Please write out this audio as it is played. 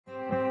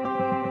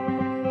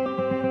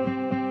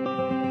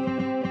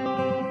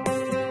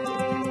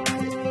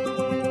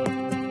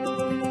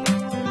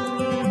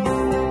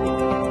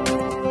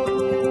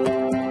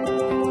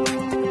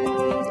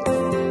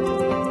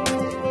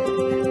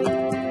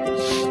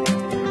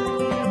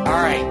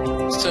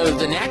right, so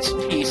the next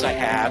piece I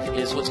have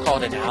is what's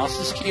called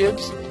analysis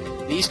cubes.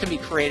 These can be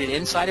created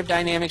inside of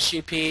Dynamics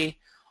GP,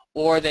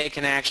 or they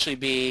can actually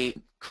be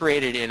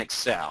created in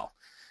Excel.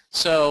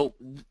 So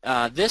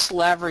this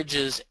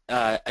leverages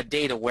a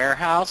data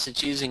warehouse.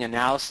 It's using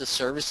analysis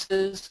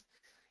services,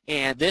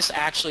 and this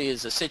actually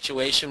is a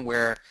situation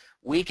where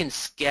we can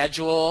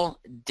schedule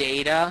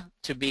data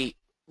to be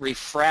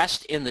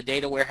refreshed in the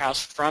data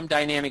warehouse from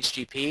Dynamics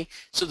GP,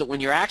 so that when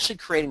you're actually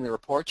creating the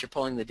report, you're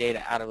pulling the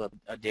data out of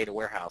a data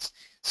warehouse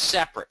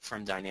separate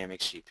from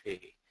Dynamics GP.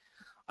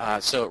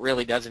 So it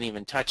really doesn't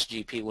even touch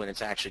GP when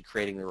it's actually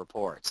creating the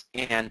reports.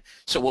 And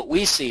so what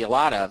we see a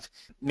lot of,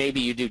 maybe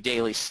you do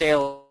daily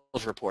sales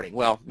reporting.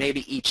 Well,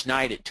 maybe each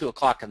night at 2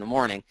 o'clock in the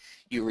morning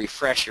you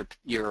refresh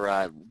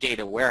your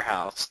data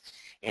warehouse,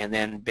 and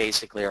then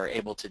basically are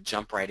able to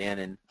jump right in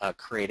and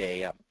create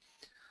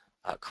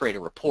a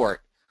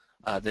report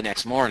the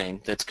next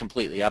morning that's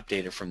completely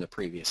updated from the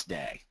previous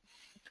day.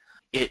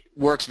 It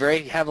works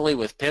very heavily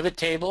with pivot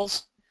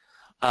tables.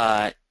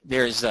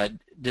 There's a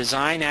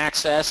design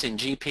access in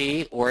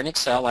GP or in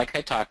Excel, like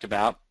I talked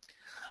about.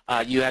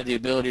 You have the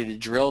ability to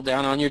drill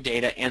down on your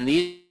data, and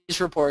these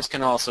reports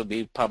can also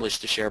be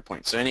published to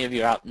SharePoint. So any of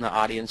you out in the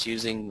audience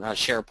using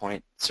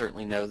SharePoint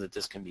certainly know that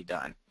this can be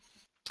done.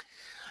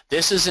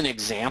 This is an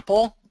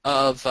example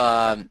of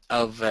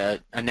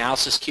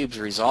Analysis Cubes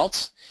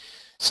results.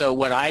 So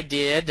what I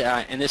did,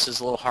 and this is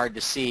a little hard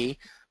to see,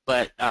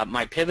 but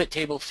my pivot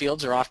table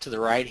fields are off to the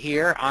right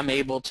here. I'm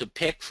able to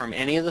pick from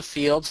any of the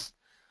fields.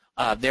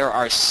 There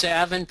are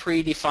 7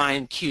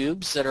 predefined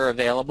cubes that are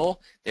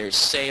available. There's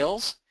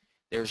sales,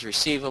 there's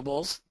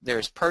receivables,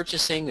 there's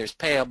purchasing, there's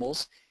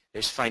payables,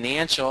 there's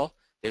financial,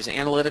 there's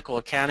analytical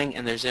accounting,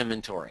 and there's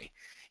inventory.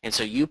 And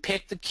so you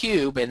pick the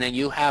cube, and then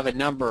you have a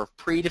number of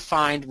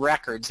predefined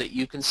records that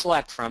you can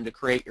select from to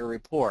create your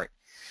report.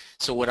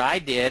 So what I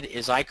did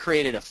is I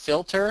created a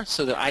filter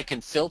so that I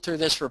can filter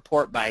this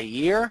report by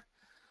year.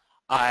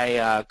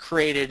 I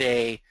created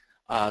a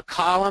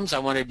columns. I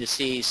wanted to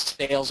see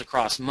sales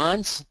across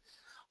months.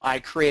 I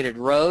created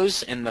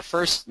rows, and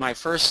my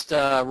first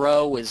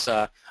row was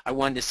I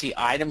wanted to see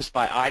items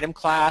by item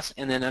class,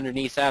 and then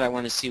underneath that I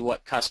wanted to see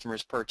what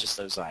customers purchased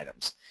those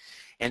items.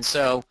 And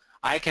so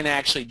I can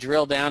actually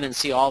drill down and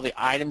see all the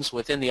items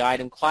within the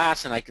item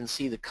class, and I can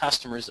see the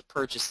customers that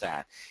purchased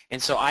that.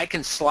 And so I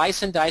can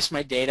slice and dice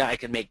my data. I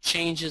can make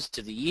changes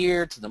to the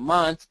year, to the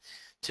month,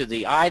 to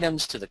the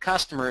items, to the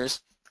customers,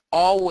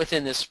 all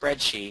within this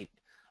spreadsheet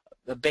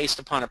based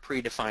upon a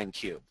predefined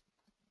cube.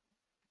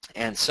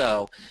 And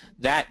so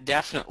that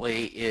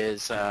definitely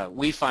is,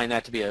 we find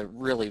that to be a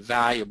really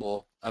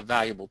valuable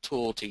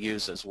tool to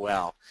use as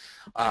well.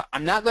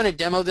 I'm not going to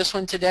demo this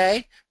one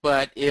today,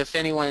 but if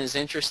anyone is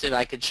interested,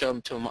 I could show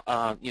them to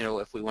them, you know,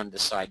 if we wanted to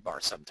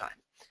sidebar sometime.